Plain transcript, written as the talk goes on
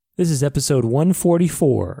This is episode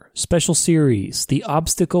 144, special series, The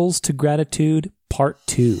Obstacles to Gratitude, Part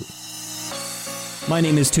 2. My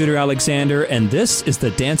name is Tudor Alexander, and this is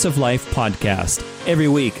the Dance of Life podcast. Every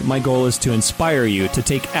week, my goal is to inspire you to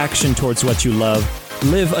take action towards what you love,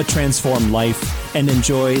 live a transformed life, and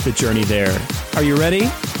enjoy the journey there. Are you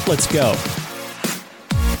ready? Let's go.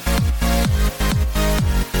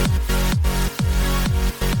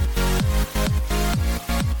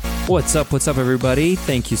 What's up, everybody?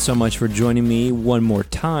 Thank you so much for joining me one more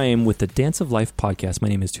time with the Dance of Life podcast. My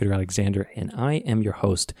name is Tudor Alexander, and I am your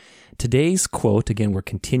host. Today's quote, again, we're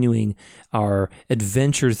continuing our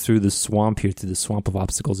adventure through the swamp here, through the swamp of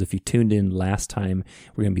obstacles. If you tuned in last time,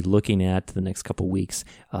 we're going to be looking at the next couple weeks,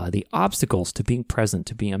 the obstacles to being present,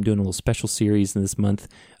 I'm doing a little special series in this month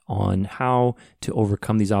on how to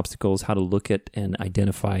overcome these obstacles, how to look at and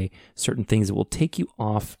identify certain things that will take you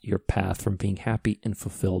off your path from being happy and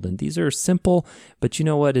fulfilled. And these are simple, but you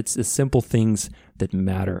know what? It's the simple things that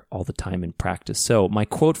matter all the time in practice. So my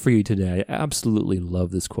quote for you today, I absolutely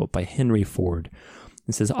love this quote by Henry Ford.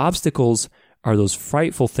 It says, "Obstacles are those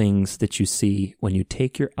frightful things that you see when you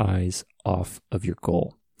take your eyes off of your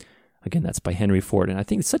goal." Again, that's by Henry Ford. And I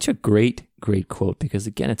think it's such a great quote because,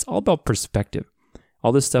 again, it's all about perspective.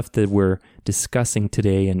 All this stuff that we're discussing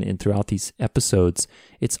today and throughout these episodes,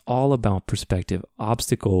 it's all about perspective.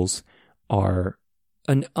 Obstacles are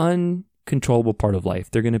an uncontrollable part of life.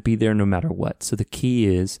 They're going to be there no matter what. So the key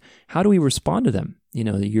is, how do we respond to them? You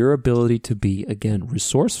know, your ability to be, again,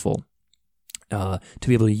 resourceful, to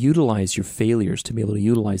be able to utilize your failures, to be able to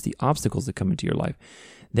utilize the obstacles that come into your life.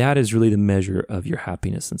 That is really the measure of your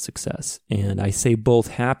happiness and success. And I say both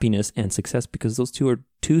happiness and success because those two are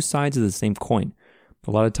two sides of the same coin. A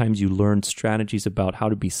lot of times you learn strategies about how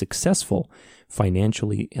to be successful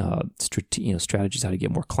financially, strategies how to get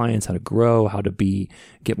more clients, how to grow, how to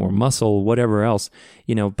get more muscle, whatever else,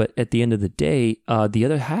 but at the end of the day, the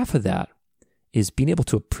other half of that is being able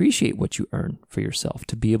to appreciate what you earn for yourself,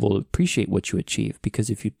 to be able to appreciate what you achieve. Because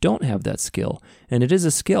if you don't have that skill, and it is a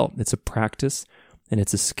skill, it's a practice, and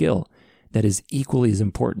it's a skill that is equally as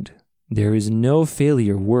important. There is no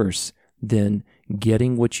failure worse than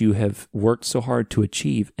getting what you have worked so hard to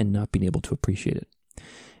achieve and not being able to appreciate it.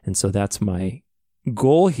 And so that's my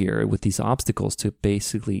goal here with these obstacles, to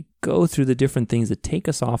basically go through the different things that take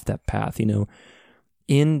us off that path.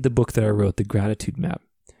 In the book that I wrote, The Gratitude Map,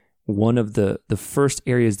 one of the first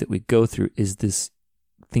areas that we go through is this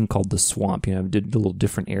thing called the swamp. I did little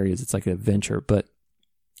different areas. It's like an adventure. But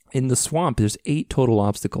in the swamp, there's 8 total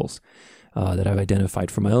obstacles that I've identified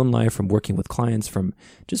from my own life, from working with clients, from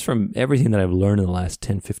everything that I've learned in the last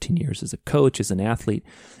 10, 15 years as a coach, as an athlete.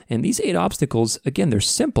 And these 8 obstacles, again, they're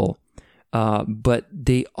simple, but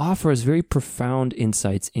they offer us very profound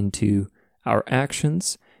insights into our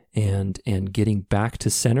actions and getting back to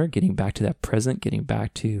center, getting back to that present, getting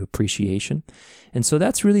back to appreciation. And so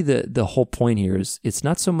that's really the whole point here is it's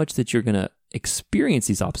not so much that you're going to experience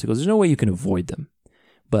these obstacles. There's no way you can avoid them,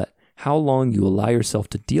 but how long you allow yourself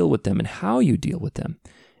to deal with them and how you deal with them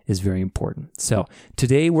is very important. So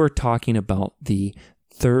today we're talking about the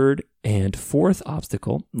third and fourth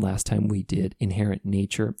obstacle. Last time we did inherent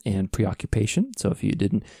nature and preoccupation. So if you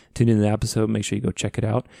didn't tune into the episode, make sure you go check it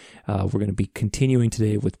out. We're going to be continuing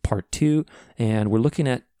today with part 2, and we're looking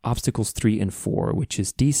at obstacles 3 and 4, which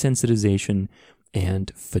is desensitization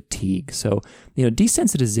and fatigue. So,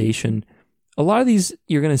 desensitization, a lot of these,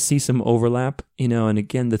 you're going to see some overlap, and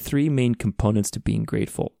again, the 3 main components to being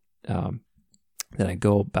grateful that I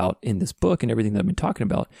go about in this book and everything that I've been talking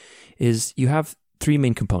about is you have 3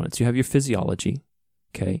 main components. You have your physiology,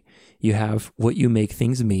 okay? You have what you make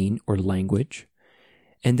things mean, or language,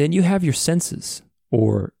 and then you have your senses,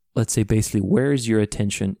 or let's say basically where is your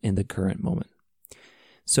attention in the current moment.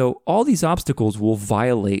 So all these obstacles will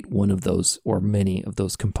violate one of those or many of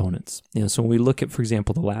those components. So when we look at, for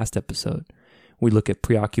example, the last episode, we look at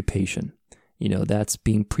preoccupation. That's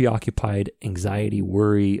being preoccupied, anxiety,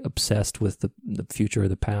 worry, obsessed with the future or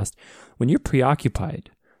the past. When you're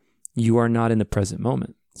preoccupied, you are not in the present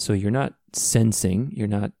moment. So you're not sensing, you're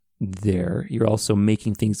not there. You're also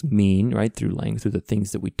making things mean, right? Through language, through the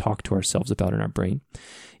things that we talk to ourselves about in our brain.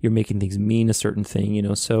 You're making things mean a certain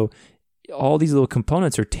thing, so all these little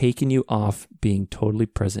components are taking you off being totally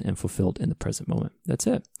present and fulfilled in the present moment. That's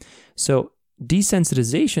it. So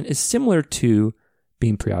desensitization is similar to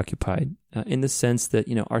being preoccupied in the sense that,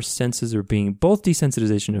 our senses are being, both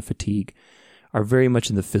desensitization and fatigue are very much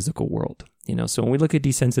in the physical world. So when we look at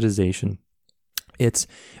desensitization, it's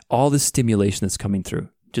all the stimulation that's coming through.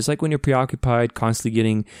 Just like when you're preoccupied, constantly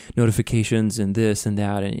getting notifications and this and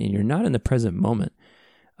that, and you're not in the present moment,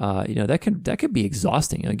 that could be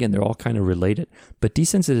exhausting. Again, they're all kind of related. But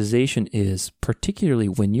desensitization is particularly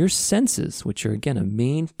when your senses, which are again a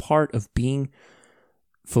main part of being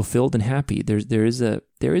fulfilled and happy, there is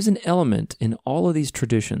an element in all of these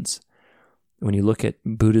traditions. When you look at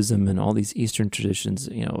Buddhism and all these Eastern traditions,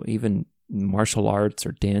 even martial arts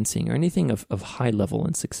or dancing or anything of high level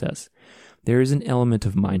and success, there is an element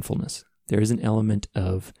of mindfulness. There is an element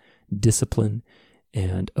of discipline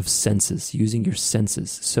and of senses, using your senses.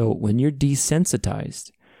 So when you're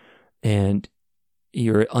desensitized and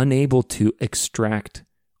you're unable to extract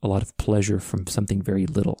a lot of pleasure from something very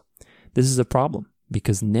little, this is a problem,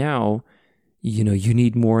 because now you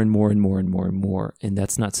need more and more and more and more and more, and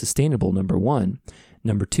that's not sustainable, number one.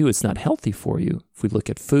 Number two, it's not healthy for you. If we look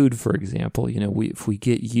at food, for example, if we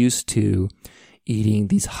get used to eating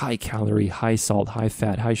these high calorie, high salt, high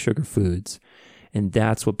fat, high sugar foods, and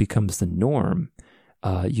that's what becomes the norm,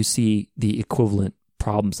 you see the equivalent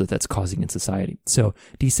problems that's causing in society. So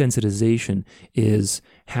desensitization is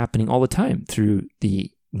happening all the time through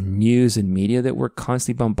the news and media that we're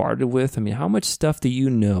constantly bombarded with. I mean, how much stuff do you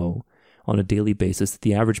know on a daily basis that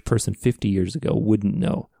the average person 50 years ago wouldn't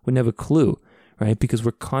have a clue, right? Because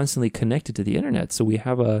we're constantly connected to the internet. So we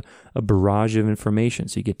have a barrage of information.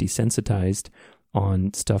 So you get desensitized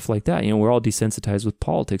on stuff like that. We're all desensitized with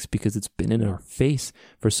politics because it's been in our face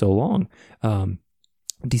for so long.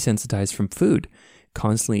 Desensitized from food,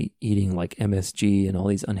 constantly eating like MSG and all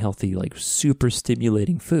these unhealthy, like super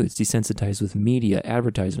stimulating foods. Desensitized with media,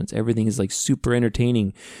 advertisements. Everything is like super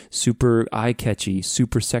entertaining, super eye-catchy,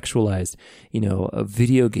 super sexualized.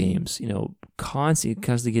 Video games,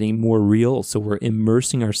 constantly getting more real. So we're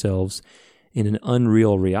immersing ourselves in an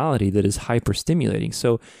unreal reality that is hyper stimulating.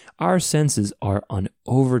 So our senses are on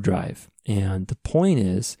overdrive. And the point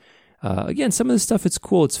is, again, some of this stuff, it's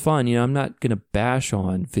cool, it's fun. I'm not going to bash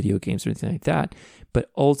on video games or anything like that, but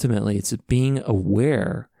ultimately it's being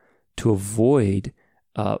aware to avoid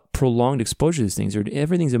prolonged exposure to these things, or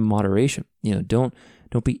everything's in moderation. Don't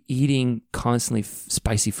be eating constantly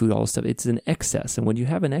spicy food, all this stuff. It's an excess. And when you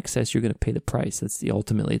have an excess, you're going to pay the price.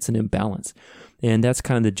 Ultimately, it's an imbalance. And that's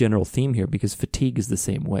kind of the general theme here, because fatigue is the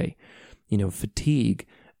same way. Fatigue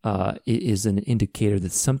is an indicator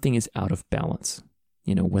that something is out of balance.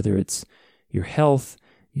 Whether it's your health,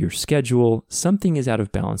 your schedule, something is out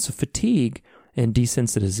of balance. So fatigue and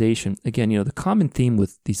desensitization, again, the common theme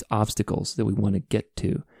with these obstacles that we want to get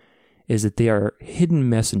to is that they are hidden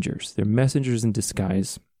messengers. They're messengers in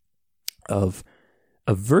disguise of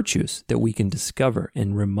virtues that we can discover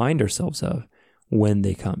and remind ourselves of when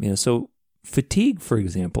they come. So fatigue, for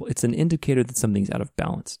example, it's an indicator that something's out of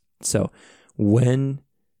balance. So when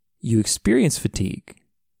you experience fatigue,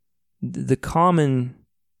 the common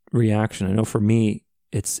reaction, I know for me,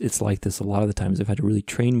 it's like this a lot of the times. I've had to really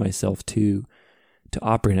train myself to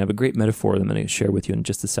operate. And I have a great metaphor that I'm going to share with you in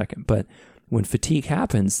just a second. But when fatigue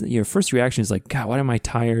happens, your first reaction is like, God, why am I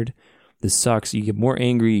tired? This sucks. You get more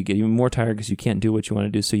angry. You get even more tired because you can't do what you want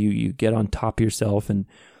to do. So you get on top of yourself, and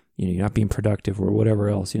you're not being productive or whatever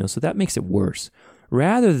else. So that makes it worse.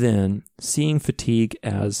 Rather than seeing fatigue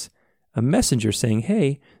as a messenger saying,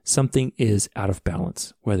 hey, something is out of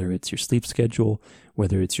balance, whether it's your sleep schedule,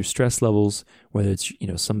 whether it's your stress levels, whether it's,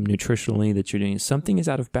 some nutritionally that you're doing, something is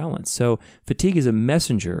out of balance. So fatigue is a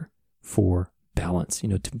messenger for balance,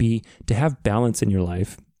 to have balance in your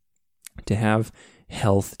life, to have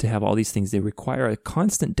health, to have all these things. They require a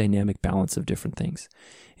constant dynamic balance of different things.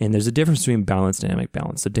 And there's a difference between balance and dynamic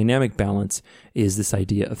balance. So dynamic balance is this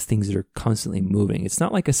idea of things that are constantly moving. It's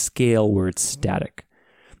not like a scale where it's static.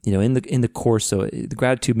 In the course, so the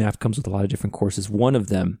gratitude map comes with a lot of different courses. One of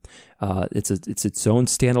them, it's its own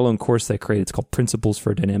standalone course that I created. It's called Principles for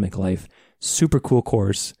a Dynamic Life. Super cool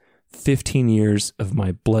course. 15 years of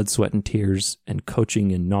my blood, sweat, and tears and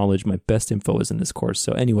coaching and knowledge. My best info is in this course.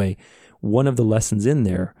 So anyway, one of the lessons in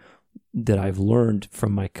there that I've learned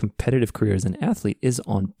from my competitive career as an athlete is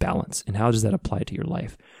on balance. And how does that apply to your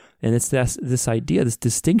life? And it's this idea, this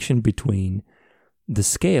distinction between the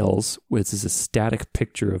scales, which is a static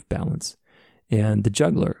picture of balance, and the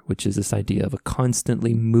juggler, which is this idea of a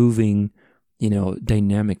constantly moving,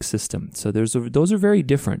 dynamic system. So those are very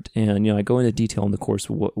different. And, I go into detail in the course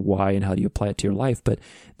why and how do you apply it to your life. But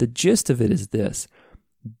the gist of it is this: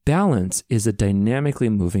 balance is a dynamically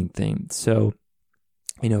moving thing. So,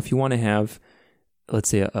 if you want to have, let's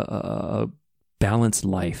say, a balanced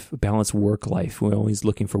life, a balanced work life, we're always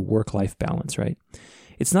looking for work-life balance, right?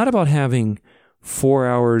 It's not about having 4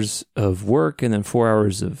 hours of work and then 4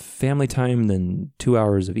 hours of family time, then 2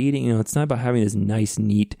 hours of eating. It's not about having this nice,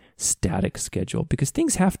 neat static schedule, because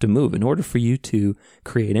things have to move. In order for you to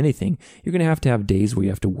create anything, you're going to have days where you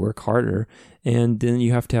have to work harder, and then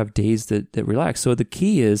you have to have days that relax. So the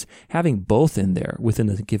key is having both in there within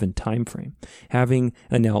a given time frame, having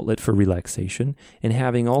an outlet for relaxation, and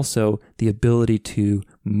having also the ability to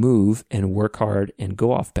move and work hard and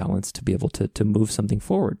go off balance to be able to move something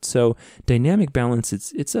forward. So dynamic balance,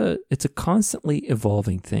 it's a constantly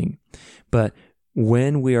evolving thing. But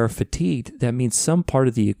when we are fatigued, that means some part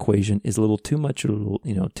of the equation is a little too much or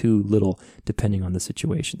too little, depending on the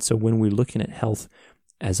situation. So when we're looking at health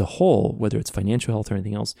as a whole, whether it's financial health or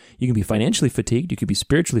anything else, you can be financially fatigued, you could be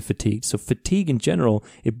spiritually fatigued. So fatigue in general,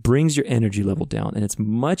 it brings your energy level down, and it's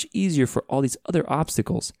much easier for all these other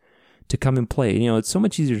obstacles to come and play. It's so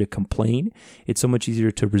much easier to complain. It's so much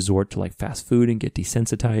easier to resort to like fast food and get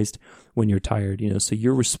desensitized when you're tired, So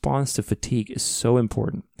your response to fatigue is so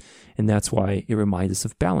important. And that's why it reminds us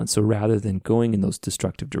of balance. So rather than going in those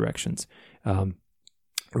destructive directions,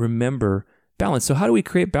 remember balance. So how do we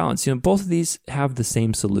create balance? Both of these have the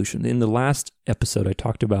same solution. In the last episode, I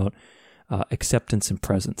talked about acceptance and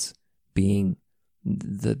presence being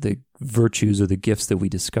the virtues or the gifts that we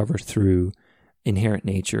discover through inherent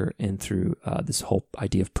nature and through this whole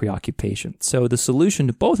idea of preoccupation. So the solution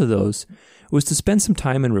to both of those was to spend some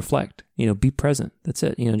time and reflect, be present. That's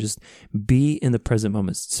it. Just be in the present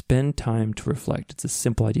moment. Spend time to reflect. It's a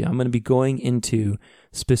simple idea. I'm going to be going into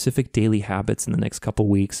specific daily habits in the next couple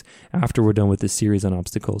weeks after we're done with this series on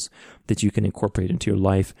obstacles that you can incorporate into your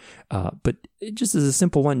life. But it just as a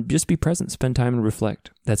simple one, just be present, spend time and reflect.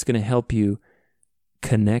 That's going to help you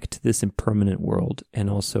connect this impermanent world and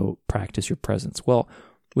also practice your presence. Well,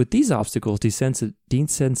 with these obstacles,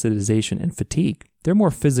 desensitization and fatigue, they're more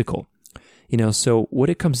physical. So what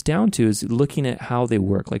it comes down to is looking at how they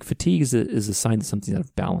work. Like fatigue is a sign that something's out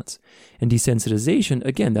of balance. And desensitization,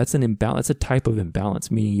 again, that's an imbalance, a type of imbalance,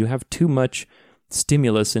 meaning you have too much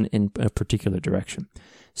stimulus in a particular direction.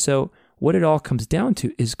 So what it all comes down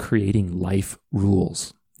to is creating life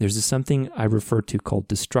rules. There's something I refer to called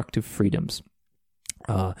destructive freedoms.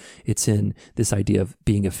 It's in this idea of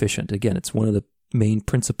being efficient. Again, it's one of the main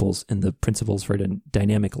principles in the Principles for a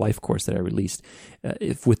Dynamic Life course that I released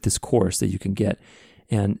with this course that you can get.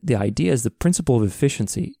 And the idea is the principle of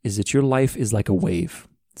efficiency is that your life is like a wave.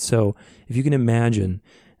 So if you can imagine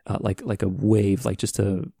like a wave, like just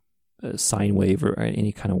a sine wave or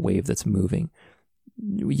any kind of wave that's moving,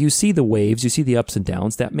 you see the waves, you see the ups and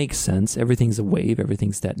downs. That makes sense. Everything's a wave.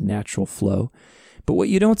 Everything's that natural flow. But what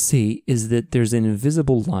you don't see is that there's an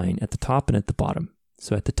invisible line at the top and at the bottom.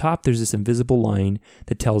 So at the top, there's this invisible line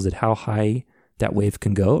that tells it how high that wave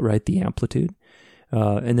can go, right? The amplitude.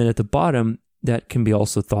 And then at the bottom, that can be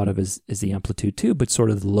also thought of as the amplitude too, but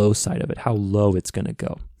sort of the low side of it, how low it's going to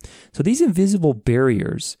go. So these invisible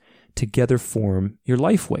barriers together form your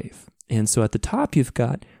life wave. And so at the top, you've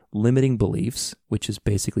got limiting beliefs, which is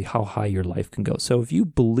basically how high your life can go. So if you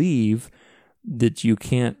believe that you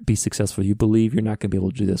can't be successful, you believe you're not going to be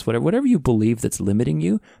able to do this, whatever you believe that's limiting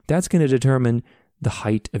you, that's going to determine the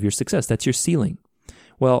height of your success. That's your ceiling.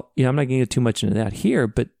 Well, I'm not going to get too much into that here,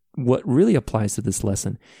 but what really applies to this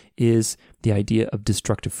lesson is the idea of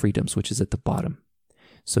destructive freedoms, which is at the bottom.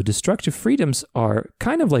 So destructive freedoms are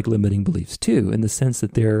kind of like limiting beliefs too, in the sense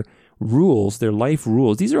that they're rules, they're life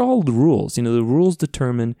rules. These are all the rules. The rules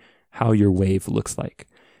determine how your wave looks like.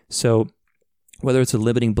 So whether it's a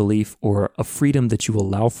limiting belief or a freedom that you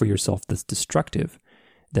allow for yourself that's destructive,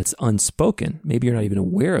 that's unspoken, maybe you're not even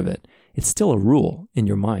aware of it, it's still a rule in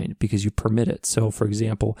your mind because you permit it. So for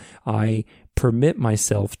example, I permit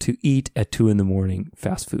myself to eat at 2 a.m.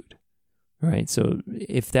 fast food, right? So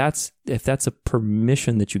if that's a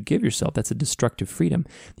permission that you give yourself, that's a destructive freedom.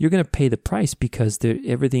 You're going to pay the price because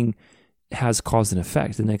everything has cause and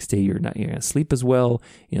effect. The next day you're going to sleep as well,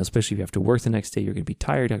 especially if you have to work the next day, you're going to be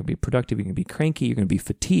tired, you're not going to be productive, you're going to be cranky, you're going to be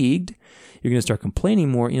fatigued, you're going to start complaining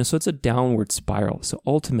more, so it's a downward spiral. So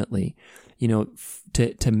ultimately,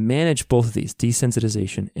 to manage both of these,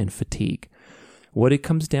 desensitization and fatigue, what it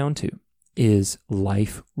comes down to is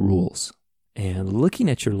life rules. And looking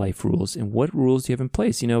at your life rules and what rules do you have in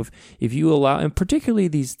place? If you allow, and particularly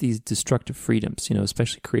these destructive freedoms,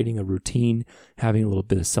 especially creating a routine, having a little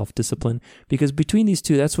bit of self-discipline, because between these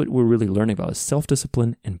two, that's what we're really learning about is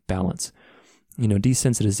self-discipline and balance.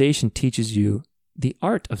 Desensitization teaches you the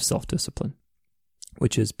art of self-discipline,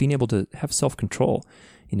 which is being able to have self-control,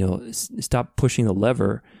 stop pushing the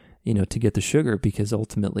lever, to get the sugar, because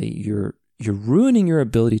ultimately you're ruining your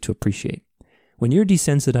ability to appreciate. When you're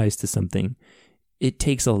desensitized to something, it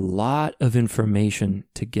takes a lot of information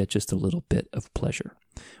to get just a little bit of pleasure.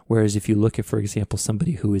 Whereas if you look at, for example,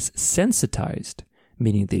 somebody who is sensitized,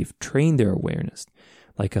 meaning they've trained their awareness,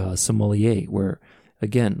 like a sommelier, where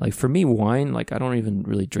again, like for me, wine, like I don't even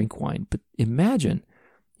really drink wine, but imagine,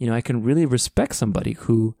 I can really respect somebody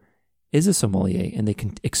who is a sommelier and they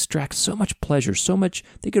can extract so much pleasure, so much,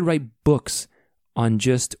 they could write books on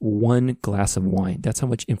just one glass of wine. That's how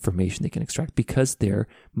much information they can extract because they're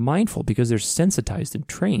mindful, because they're sensitized and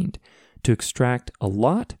trained to extract a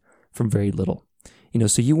lot from very little.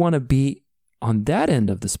 So you want to be on that end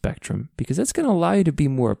of the spectrum because that's going to allow you to be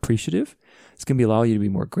more appreciative. It's going to allow you to be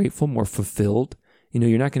more grateful, more fulfilled.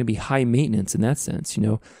 You're not going to be high maintenance in that sense,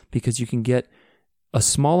 because you can get a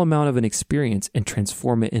small amount of an experience and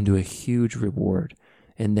transform it into a huge reward.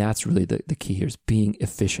 And that's really the key here is being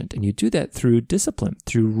efficient. And you do that through discipline,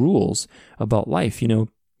 through rules about life.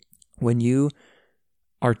 When you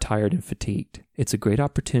are tired and fatigued, it's a great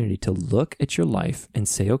opportunity to look at your life and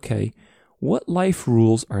say, okay, what life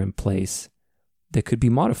rules are in place that could be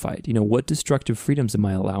modified? What destructive freedoms am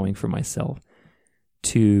I allowing for myself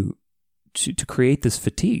to create this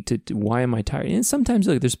fatigue? Why am I tired? And sometimes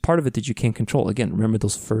there's part of it that you can't control. Again, remember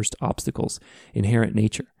those first obstacles, inherent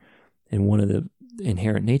nature. And one of the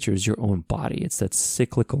inherent nature is your own body. It's that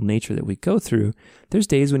cyclical nature that we go through. There's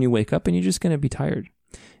days when you wake up and you're just going to be tired,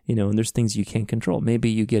 and there's things you can't control. Maybe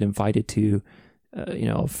you get invited to,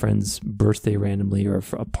 a friend's birthday randomly or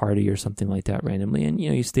a party or something like that randomly. And,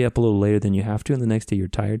 you stay up a little later than you have to. And the next day you're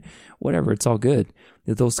tired, whatever, it's all good.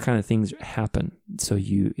 Those kind of things happen. So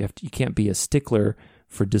you can't be a stickler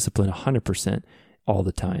for discipline 100% all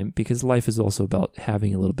the time because life is also about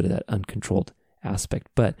having a little bit of that uncontrolled aspect.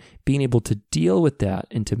 But being able to deal with that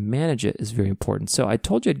and to manage it is very important. So I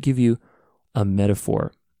told you I'd give you a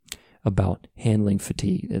metaphor about handling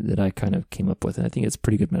fatigue that I kind of came up with. And I think it's a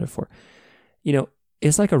pretty good metaphor.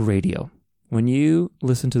 It's like a radio. When you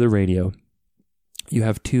listen to the radio, you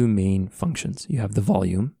have two main functions. You have the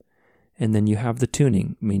volume, and then you have the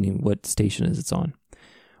tuning, meaning what station is it's on.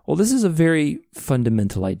 Well, this is a very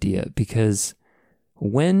fundamental idea because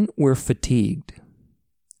when we're fatigued,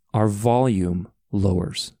 our volume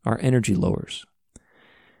lowers, our energy lowers.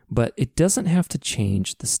 But it doesn't have to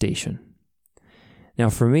change the station. Now,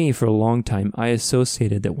 for me, for a long time, I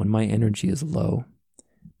associated that when my energy is low,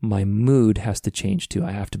 my mood has to change too. I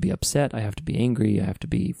have to be upset, I have to be angry, I have to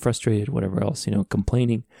be frustrated, whatever else,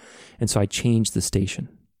 complaining. And so I changed the station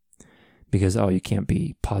because, you can't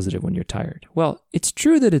be positive when you're tired. Well, it's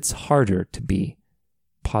true that it's harder to be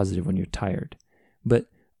positive when you're tired, but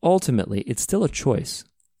ultimately it's still a choice.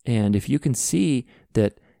 And if you can see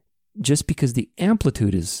that just because the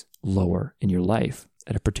amplitude is lower in your life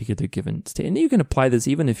at a particular given state, and you can apply this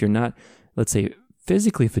even if you're not, let's say,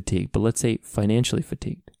 physically fatigued, but let's say financially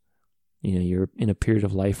fatigued. You're in a period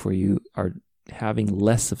of life where you are having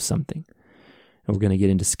less of something. And we're going to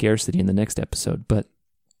get into scarcity in the next episode, but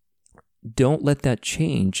don't let that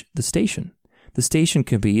change the station. The station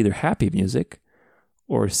can be either happy music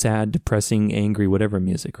or sad, depressing, angry, whatever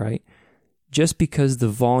music, right? Just because the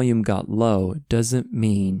volume got low doesn't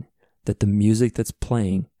mean that the music that's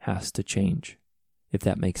playing has to change, if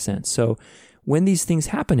that makes sense. So when these things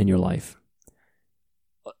happen in your life,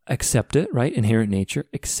 accept it, right? Inherent nature,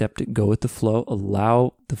 accept it, go with the flow,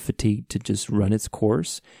 allow the fatigue to just run its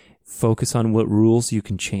course, focus on what rules you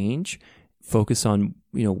can change, focus on,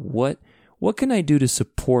 what can I do to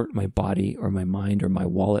support my body or my mind or my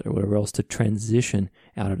wallet or whatever else to transition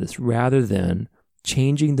out of this rather than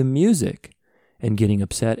changing the music and getting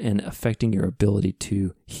upset and affecting your ability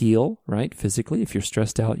to heal, right? Physically, if you're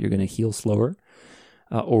stressed out, you're going to heal slower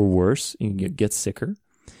or worse, you can get sicker.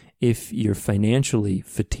 If you're financially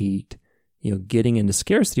fatigued, getting into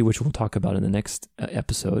scarcity, which we'll talk about in the next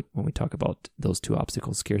episode when we talk about those two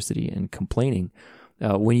obstacles, scarcity and complaining.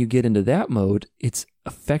 When you get into that mode, it's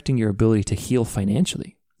affecting your ability to heal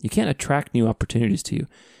financially. You can't attract new opportunities to you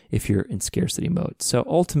if you're in scarcity mode. So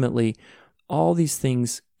ultimately, all these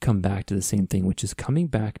things come back to the same thing, which is coming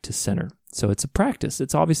back to center. So it's a practice.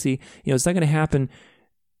 It's obviously, it's not going to happen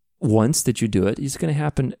once that you do it. It's going to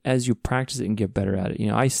happen as you practice it and get better at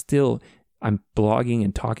it. I'm blogging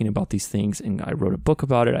and talking about these things, and I wrote a book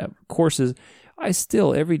about it. I have courses. I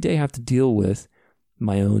still every day have to deal with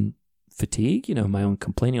my own fatigue, my own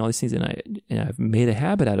complaining, all these things. And I've made a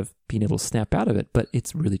habit out of being able to snap out of it, but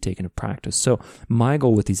it's really taken a practice. So my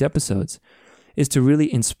goal with these episodes is to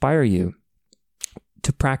really inspire you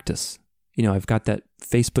to practice. I've got that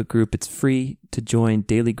Facebook group. It's free to join,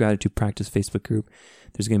 Daily Gratitude Practice Facebook group.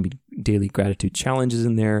 There's going to be daily gratitude challenges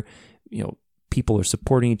in there. People are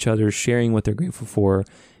supporting each other, sharing what they're grateful for.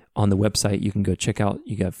 On the website, you can go check out,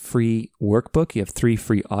 you got free workbook. You have 3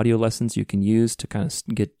 free audio lessons you can use to kind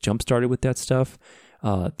of get jump started with that stuff.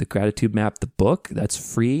 The Gratitude Map, the book,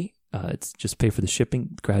 that's free. It's just pay for the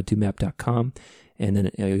shipping, gratitudemap.com. And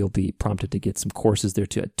then you'll be prompted to get some courses there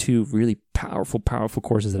too. 2 really powerful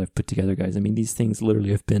courses that I've put together, guys. I mean, these things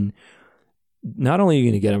literally have been, not only are you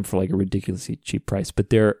going to get them for like a ridiculously cheap price,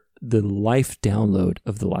 but they're the life download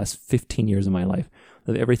of the last 15 years of my life,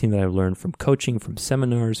 of everything that I've learned from coaching, from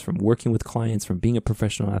seminars, from working with clients, from being a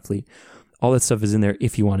professional athlete. All that stuff is in there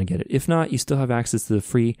if you want to get it. If not, you still have access to the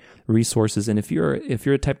free resources. And if you're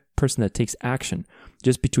a type of person that takes action,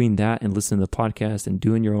 just between that and listening to the podcast and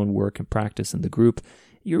doing your own work and practice in the group,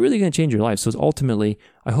 you're really going to change your life. So ultimately,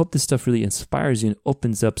 I hope this stuff really inspires you and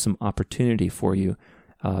opens up some opportunity for you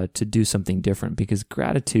to do something different. Because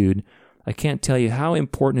gratitude, I can't tell you how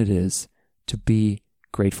important it is to be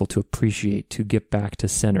grateful, to appreciate, to get back to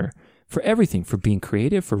center for everything, for being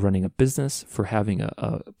creative, for running a business, for having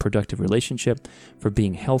a productive relationship, for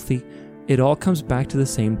being healthy. It all comes back to the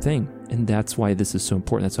same thing. And that's why this is so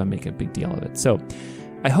important. That's why I'm making a big deal of it. So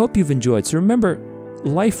I hope you've enjoyed. So remember,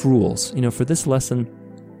 life rules. For this lesson,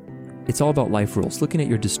 it's all about life rules. Looking at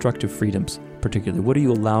your destructive freedoms, particularly. What are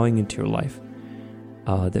you allowing into your life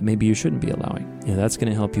that maybe you shouldn't be allowing? That's going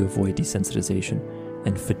to help you avoid desensitization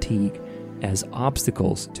and fatigue as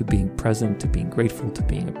obstacles to being present, to being grateful, to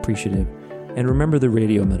being appreciative. And remember the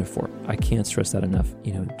radio metaphor. I can't stress that enough.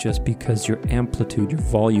 Just because your amplitude, your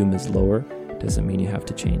volume is lower, doesn't mean you have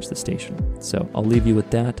to change the station. So I'll leave you with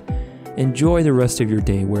that. Enjoy the rest of your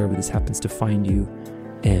day wherever this happens to find you.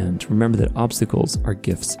 And remember that obstacles are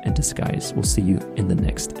gifts in disguise. We'll see you in the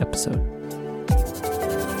next episode.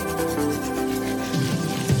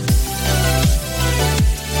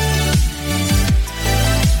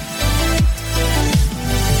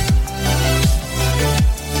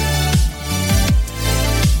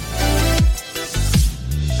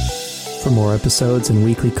 For more episodes and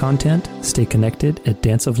weekly content, stay connected at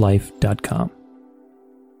danceoflife.com.